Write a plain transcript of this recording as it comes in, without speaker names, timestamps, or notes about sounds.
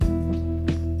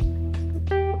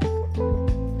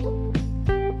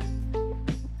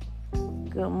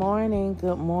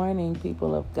Good morning,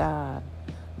 people of God.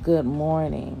 Good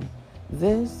morning.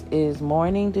 This is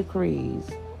Morning Decrees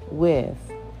with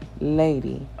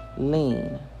Lady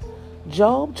Lean.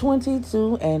 Job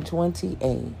 22 and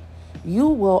 28. You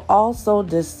will also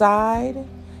decide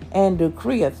and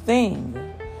decree a thing,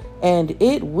 and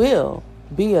it will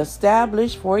be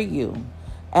established for you,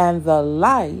 and the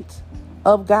light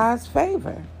of God's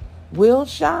favor will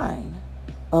shine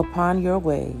upon your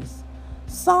ways.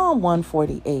 Psalm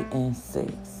 148 and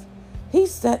 6. He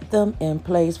set them in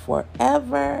place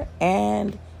forever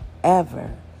and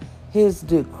ever. His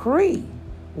decree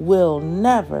will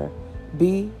never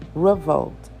be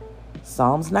revoked.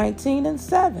 Psalms 19 and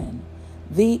 7.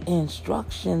 The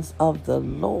instructions of the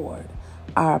Lord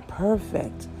are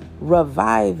perfect,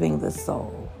 reviving the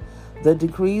soul. The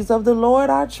decrees of the Lord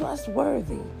are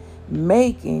trustworthy,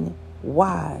 making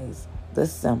wise the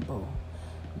simple.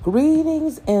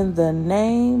 Greetings in the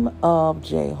name of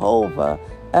Jehovah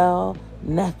El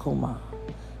Nekuma.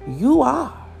 You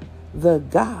are the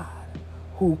God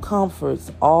who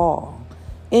comforts all.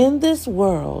 In this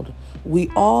world,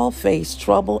 we all face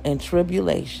trouble and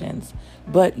tribulations,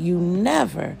 but you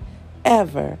never,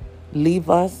 ever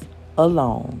leave us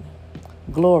alone.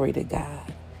 Glory to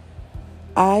God.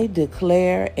 I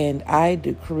declare and I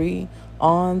decree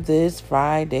on this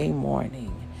Friday morning,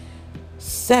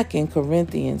 2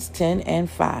 Corinthians 10 and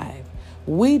 5.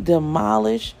 We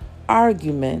demolish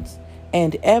arguments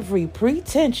and every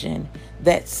pretension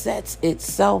that sets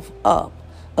itself up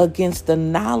against the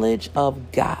knowledge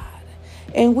of God.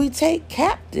 And we take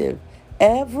captive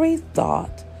every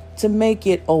thought to make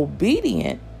it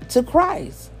obedient to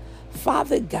Christ.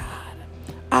 Father God,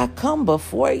 I come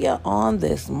before you on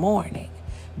this morning,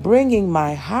 bringing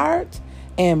my heart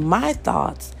and my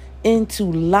thoughts into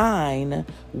line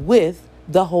with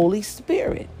the Holy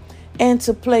Spirit, and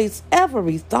to place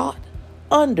every thought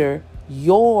under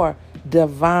your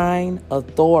divine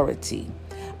authority.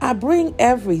 I bring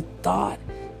every thought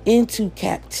into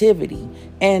captivity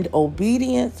and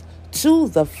obedience to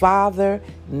the Father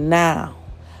now.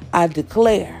 I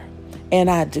declare and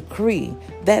I decree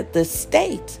that the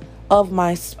state of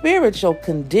my spiritual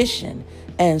condition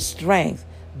and strength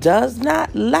does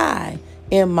not lie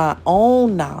in my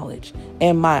own knowledge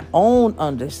and my own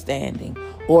understanding,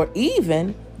 or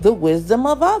even the wisdom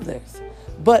of others,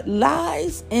 but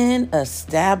lies in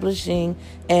establishing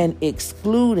and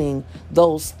excluding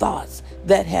those thoughts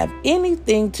that have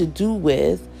anything to do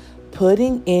with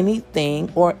putting anything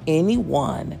or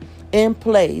anyone in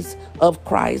place of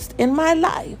Christ in my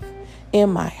life, in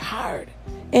my heart,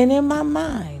 and in my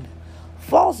mind.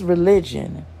 False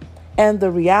religion and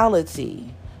the reality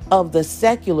of the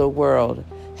secular world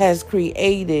has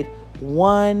created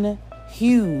one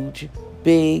huge,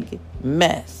 big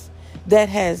mess that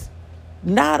has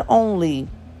not only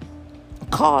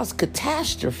caused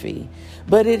catastrophe,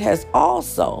 but it has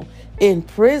also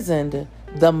imprisoned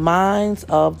the minds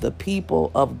of the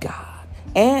people of God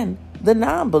and the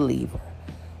non-believer.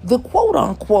 The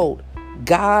quote-unquote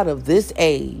God of this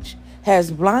age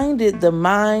has blinded the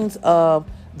minds of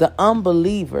the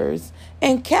unbelievers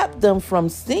and kept them from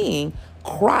seeing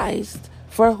Christ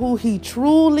for who he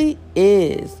truly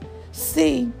is.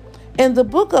 See, in the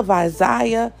book of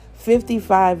Isaiah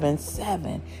 55 and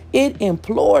 7, it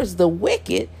implores the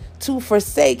wicked to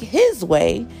forsake his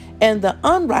way and the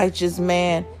unrighteous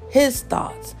man his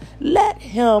thoughts. Let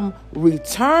him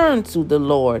return to the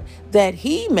Lord, that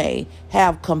he may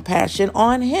have compassion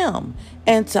on him,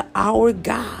 and to our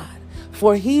God,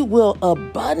 for he will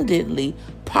abundantly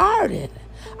pardon.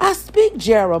 I speak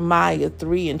Jeremiah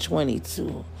 3 and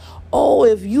 22. Oh,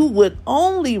 if you would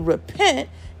only repent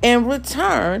and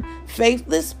return,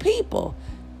 faithless people.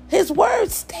 His word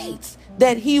states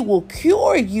that he will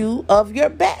cure you of your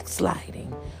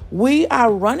backsliding. We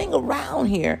are running around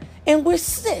here and we're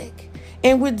sick,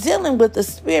 and we're dealing with the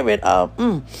spirit of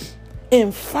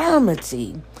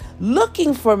infirmity,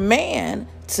 looking for man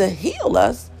to heal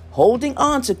us, holding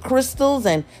on to crystals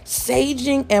and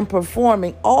saging and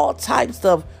performing all types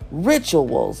of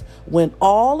rituals, when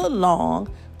all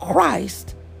along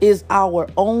Christ is our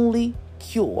only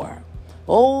cure.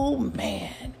 Oh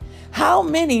man, how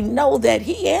many know that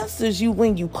he answers you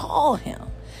when you call him?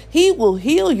 He will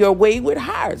heal your wayward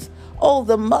hearts. Oh,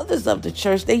 the mothers of the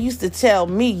church, they used to tell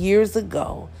me years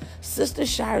ago, Sister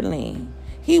Charlene,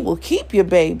 he will keep your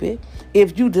baby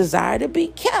if you desire to be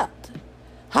kept.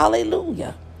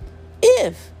 Hallelujah.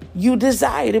 If you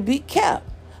desire to be kept,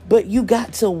 but you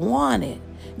got to want it.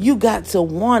 You got to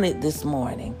want it this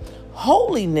morning.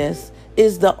 Holiness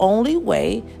is the only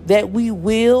way that we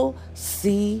will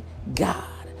see God.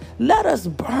 Let us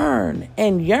burn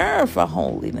and yearn for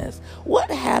holiness.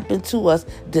 What happened to us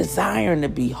desiring to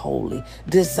be holy,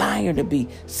 desiring to be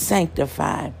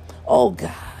sanctified? Oh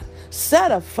God,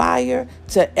 set a fire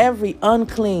to every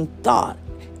unclean thought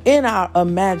in our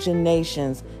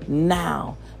imaginations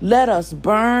now. Let us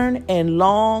burn and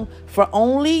long for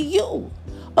only you.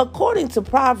 According to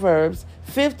Proverbs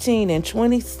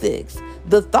 15:26,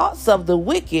 the thoughts of the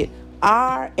wicked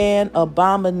are an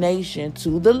abomination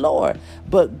to the Lord,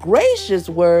 but gracious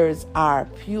words are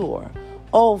pure.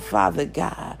 Oh, Father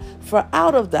God, for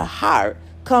out of the heart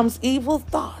comes evil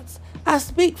thoughts. I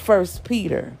speak 1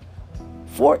 Peter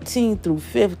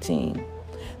 14-15,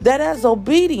 that as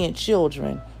obedient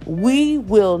children, we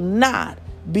will not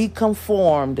be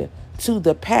conformed to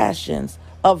the passions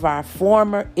of our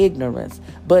former ignorance,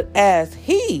 but as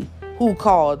he who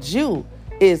called you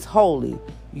is holy,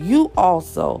 you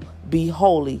also be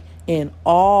holy in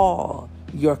all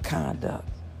your conduct.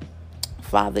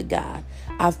 Father God,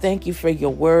 I thank you for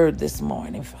your word this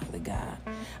morning, Father God.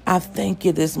 I thank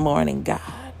you this morning, God.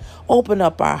 Open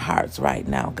up our hearts right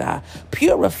now, God.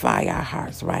 Purify our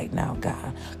hearts right now,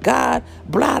 God. God,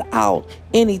 blot out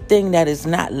anything that is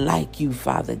not like you,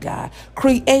 Father God.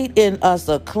 Create in us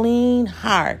a clean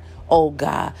heart, oh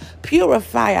God.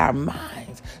 Purify our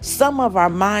minds. Some of our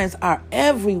minds are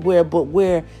everywhere but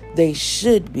where they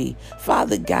should be.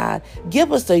 Father God,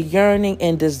 give us a yearning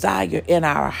and desire in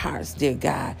our hearts, dear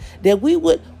God, that we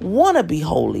would want to be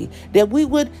holy, that we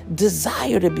would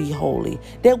desire to be holy,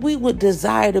 that we would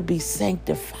desire to be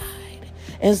sanctified.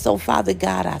 And so, Father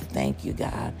God, I thank you,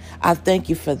 God. I thank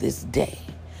you for this day.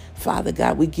 Father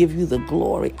God, we give you the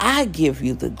glory. I give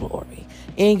you the glory.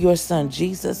 In your Son,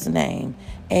 Jesus' name,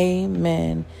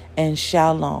 amen and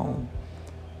shalom.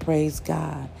 Praise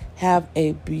God. Have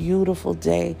a beautiful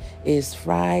day. It's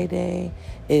Friday.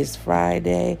 It's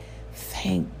Friday.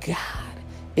 Thank God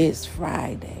it's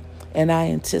Friday. And I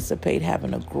anticipate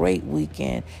having a great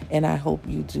weekend. And I hope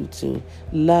you do too.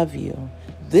 Love you.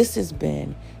 This has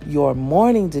been your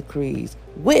Morning Decrees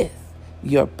with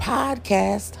your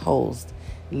podcast host,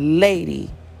 Lady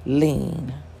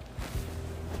Lean.